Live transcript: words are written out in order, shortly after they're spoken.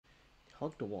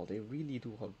hug the wall. They really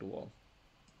do hug the wall.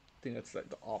 I think that's like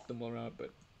the optimal route, but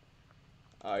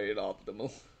I ain't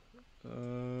optimal.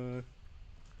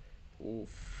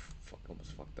 Oof. Fuck,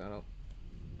 almost fucked that up.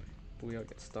 Booyah,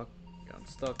 get stuck. Yeah, I'm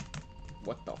stuck.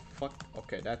 What the fuck?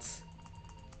 Okay, that's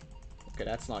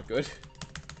not good.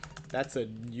 That's a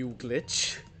new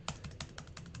glitch.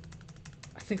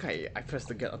 I think I pressed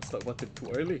the get unstuck button too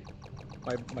early.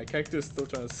 My character is still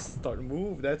trying to start a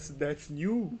move. That's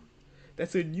new.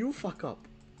 That's a new fuck up.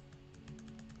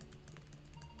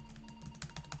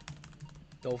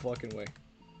 No fucking way.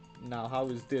 Now how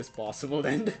is this possible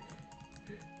then?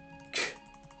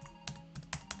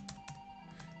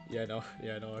 Yeah, no.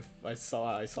 I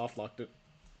soft locked it.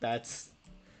 That's.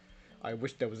 I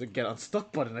wish there was a get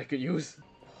unstuck button I could use.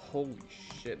 Holy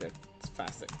shit, that's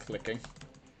fast at clicking.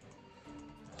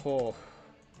 Oh,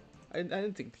 I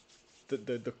didn't think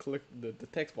the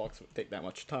text box would take that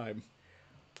much time.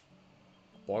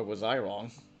 Boy, was I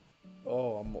wrong.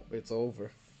 Oh, it's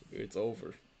over. It's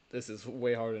over. This is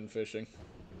way harder than fishing.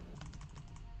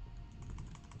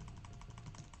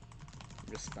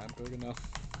 Just spam clicking now.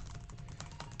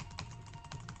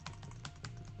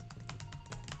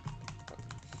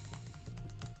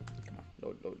 Come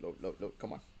on, load.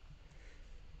 Come on.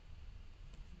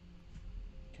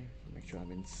 Okay, make sure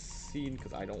I'm in scene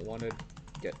because I don't want to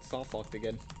get soft locked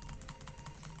again.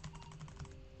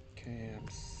 Okay, I'm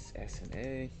S and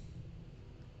A.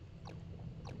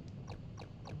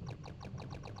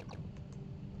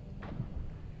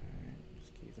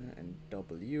 Just keep that and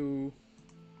W.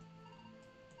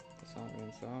 That's not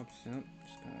really stops. Yep,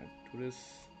 just gotta do this.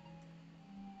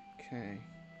 Okay.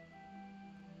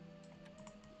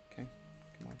 Okay,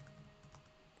 come on.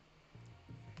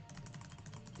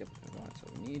 Yep, that's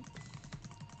what we need.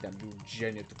 Damn, you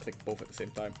genuine to click both at the same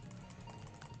time.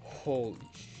 Holy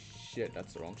shit,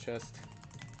 that's the wrong chest.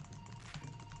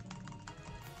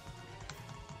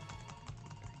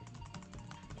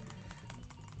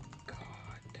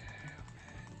 God damn,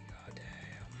 man. God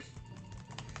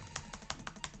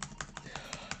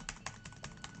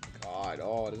damn. God,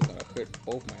 oh, this is gonna hurt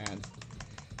both my hands.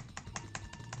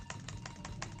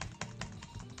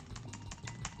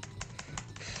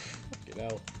 Fucking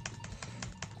hell.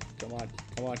 Come on.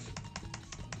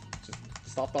 Just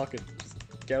stop talking.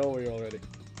 Just get over here already.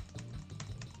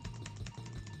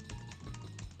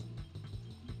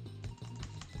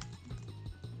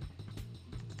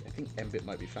 I think M-bit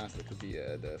might be faster because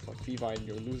the fuck V-Vine,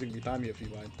 you're losing the time here,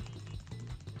 V-Vine.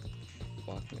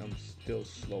 Fuck, I'm still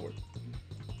slower.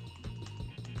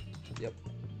 Yep.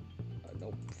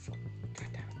 Nope. Fuck.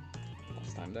 Goddamn.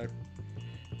 Lost time there.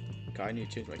 God, I need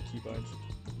to change my keybinds.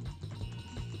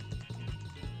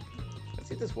 Let's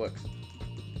see if this works.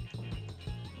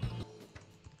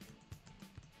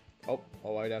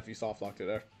 Oh, I'd have to soft locked it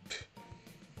there.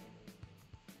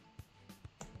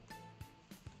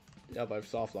 Yep, I've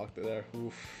soft locked it there.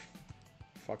 Oof.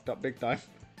 Fucked up big time.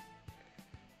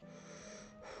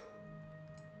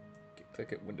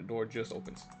 Click it when the door just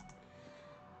opens.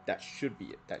 That should be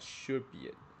it. That should be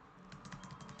it.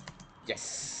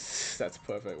 Yes! That's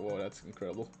perfect. Whoa, that's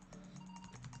incredible.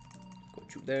 Go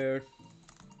through there.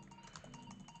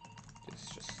 It's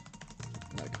just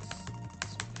like this.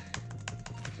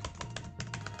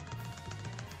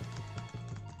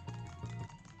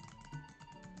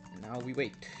 Now we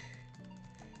wait.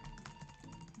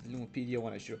 The Loomipedia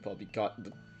one, I should have probably got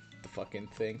the fucking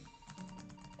thing.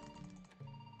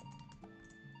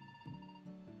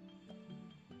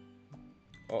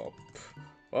 Uh-oh.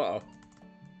 Uh-oh.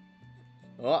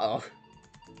 Uh-oh.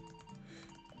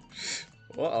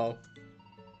 Uh-oh.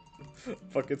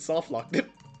 Fucking soft locked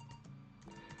it.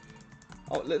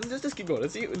 Oh, let's just keep going.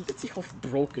 Let's see how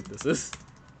broken this is.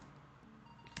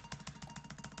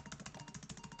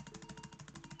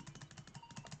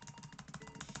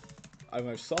 I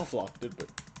might have soft locked it, but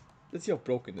let's see how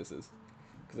broken this is.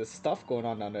 Because there's stuff going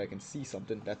on down there. I can see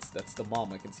something. That's the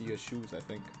mom. I can see her shoes, I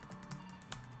think.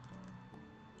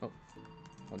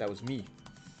 Oh, that was me.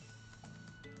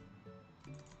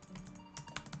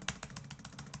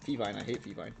 V-Vine, I hate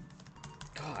V-Vine.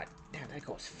 God damn, that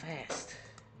goes fast.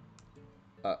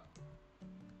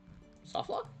 Soft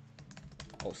lock?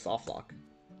 Oh, soft lock.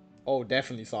 Oh,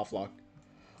 definitely soft lock.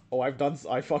 Oh, I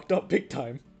fucked up big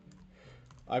time.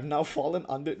 I've now fallen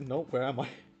under. No, where am I?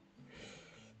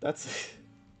 That's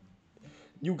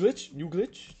new glitch. New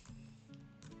glitch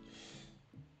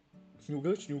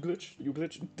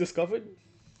discovered.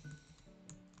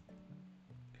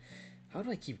 How do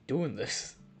I keep doing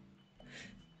this?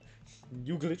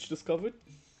 New glitch discovered.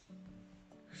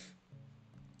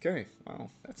 Okay, wow,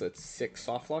 that's a sick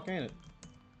soft lock, ain't it?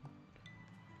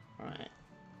 Alright.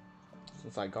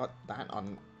 since I got that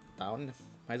on down,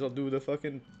 might as well do the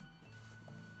fucking...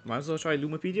 Might as well try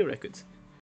Loomipedia records.